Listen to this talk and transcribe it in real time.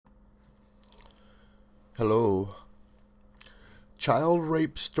Hello. Child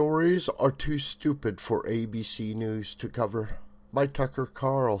rape stories are too stupid for ABC News to cover, by Tucker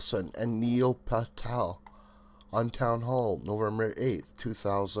Carlson and Neil Patel on Townhall, November 8th,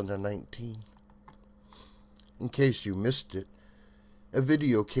 2019. In case you missed it, a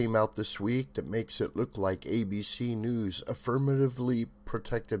video came out this week that makes it look like ABC News affirmatively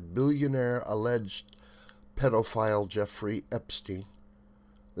protected billionaire alleged pedophile Jeffrey Epstein.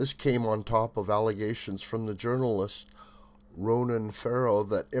 This came on top of allegations from the journalist Farrow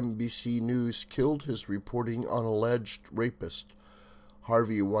that NBC News killed his reporting on alleged rapist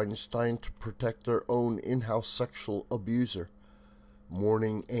Harvey Weinstein to protect their own in-house sexual abuser,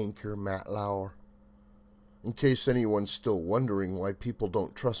 morning anchor Matt Lauer. In case anyone's still wondering why people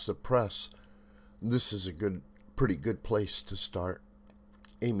don't trust the press, this is a pretty good place to start.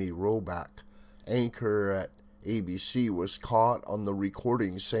 Amy Robach, anchor at ABC, was caught on the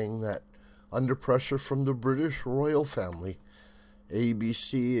recording saying that, under pressure from the British royal family,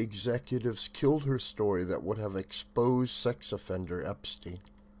 ABC executives killed her story that would have exposed sex offender Epstein.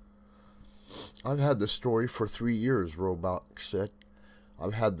 "I've had the story for 3 years," Robach said.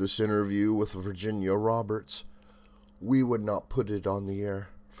 "I've had this interview with Virginia Roberts. We would not put it on the air.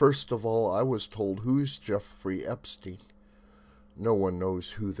 First of all, I was told, who's Jeffrey Epstein? No one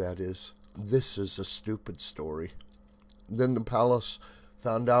knows who that is. This is a stupid story. Then the palace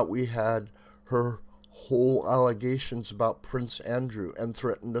found out we had her whole allegations about Prince Andrew and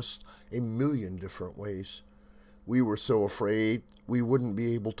threatened us a million different ways. We were so afraid we wouldn't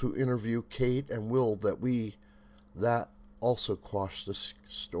be able to interview Kate and Will that also quashed this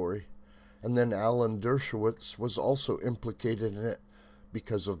story. And then Alan Dershowitz was also implicated in it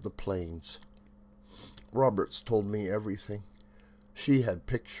because of the planes. Roberts told me everything. She had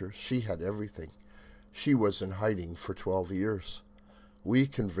pictures. She had everything. She was in hiding for 12 years. We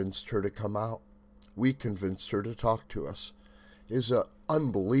convinced her to come out. We convinced her to talk to us. It's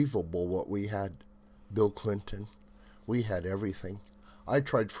unbelievable what we had. Bill Clinton. We had everything. I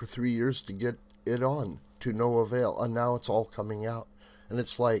tried for 3 years to get it on, to no avail, and now it's all coming out. And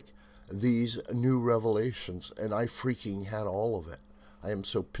it's like these new revelations, and I freaking had all of it. I am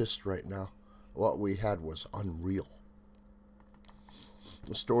so pissed right now. What we had was unreal."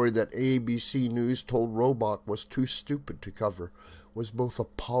 The story that ABC News told Robach was too stupid to cover was both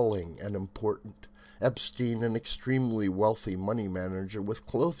appalling and important. Epstein, an extremely wealthy money manager with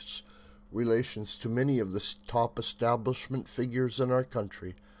close relations to many of the top establishment figures in our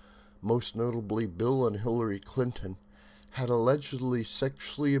country, most notably Bill and Hillary Clinton, had allegedly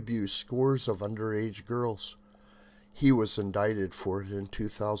sexually abused scores of underage girls. He was indicted for it in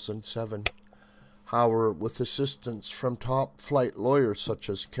 2007. However, with assistance from top-flight lawyers such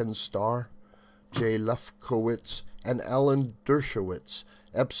as Ken Starr, Jay Lefkowitz, and Alan Dershowitz,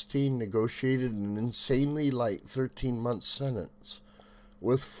 Epstein negotiated an insanely light 13-month sentence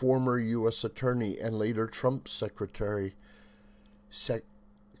with former U.S. Attorney and later Trump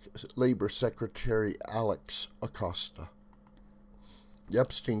Labor Secretary Alex Acosta. The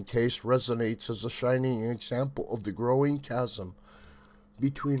Epstein case resonates as a shining example of the growing chasm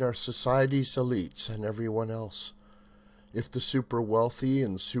between our society's elites and everyone else. If the super wealthy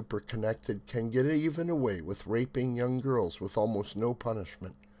and super connected can get even away with raping young girls with almost no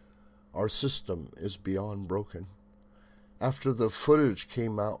punishment, our system is beyond broken. After the footage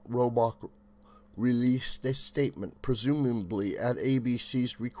came out, Robach released a statement, presumably at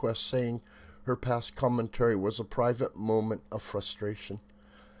ABC's request, saying her past commentary was a private moment of frustration.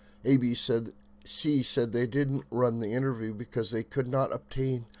 ABC said they didn't run the interview because they could not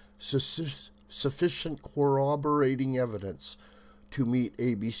obtain sufficient corroborating evidence to meet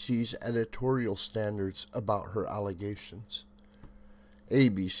ABC's editorial standards about her allegations.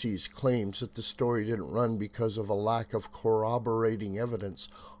 ABC's claims that the story didn't run because of a lack of corroborating evidence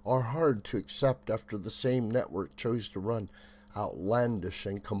are hard to accept after the same network chose to run outlandish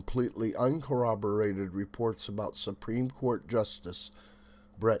and completely uncorroborated reports about Supreme Court Justice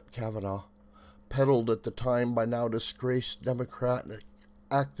Brett Kavanaugh, peddled at the time by now disgraced Democratic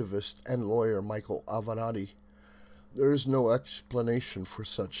activist and lawyer Michael Avenatti. There is no explanation for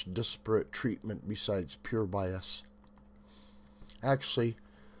such disparate treatment besides pure bias. Actually,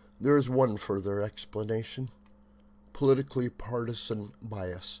 there is one further explanation: politically partisan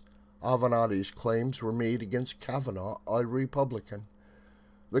bias. Avenatti's claims were made against Kavanaugh, a Republican.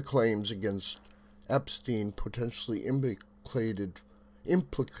 The claims against Epstein potentially implicated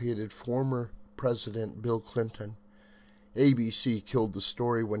former President Bill Clinton. ABC killed the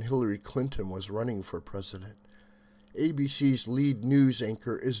story when Hillary Clinton was running for president. ABC's lead news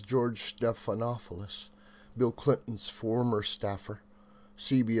anchor is George Stephanopoulos, Bill Clinton's former staffer.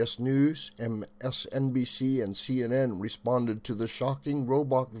 CBS News, MSNBC, and CNN responded to the shocking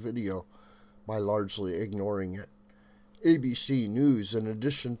Robach video by largely ignoring it. ABC News, in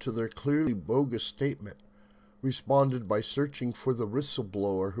addition to their clearly bogus statement, responded by searching for the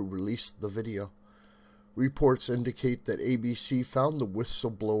whistleblower who released the video. Reports indicate that ABC found the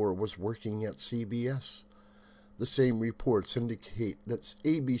whistleblower was working at CBS. The same reports indicate that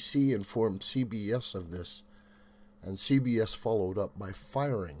ABC informed CBS of this, and CBS followed up by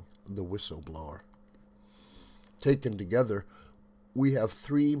firing the whistleblower. Taken together, we have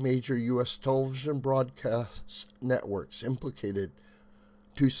 3 major U.S. television broadcast networks implicated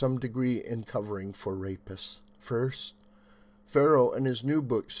to some degree in covering for rapists. First, Farrow in his new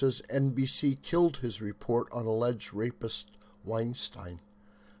book says NBC killed his report on alleged rapist Weinstein,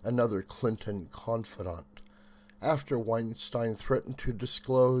 another Clinton confidant, after Weinstein threatened to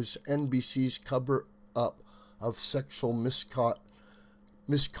disclose NBC's cover-up of sexual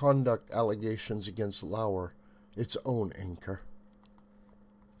misconduct allegations against Lauer, its own anchor.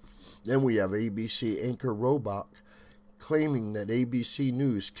 Then we have ABC anchor Robach claiming that ABC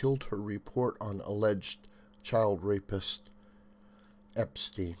News killed her report on alleged child rapist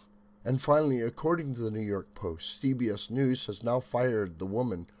Epstein. And finally, according to the New York Post, CBS News has now fired the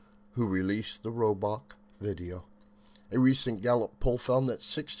woman who released the Robach video. A recent Gallup poll found that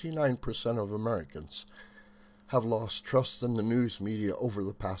 69% of Americans have lost trust in the news media over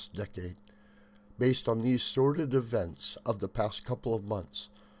the past decade. Based on these sordid events of the past couple of months,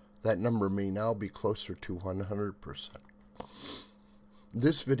 that number may now be closer to 100%.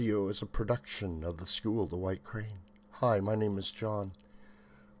 This video is a production of the School of the White Crane. Hi, my name is John.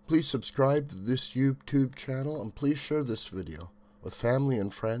 Please subscribe to this YouTube channel and please share this video with family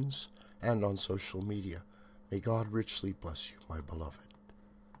and friends and on social media. May God richly bless you, my beloved.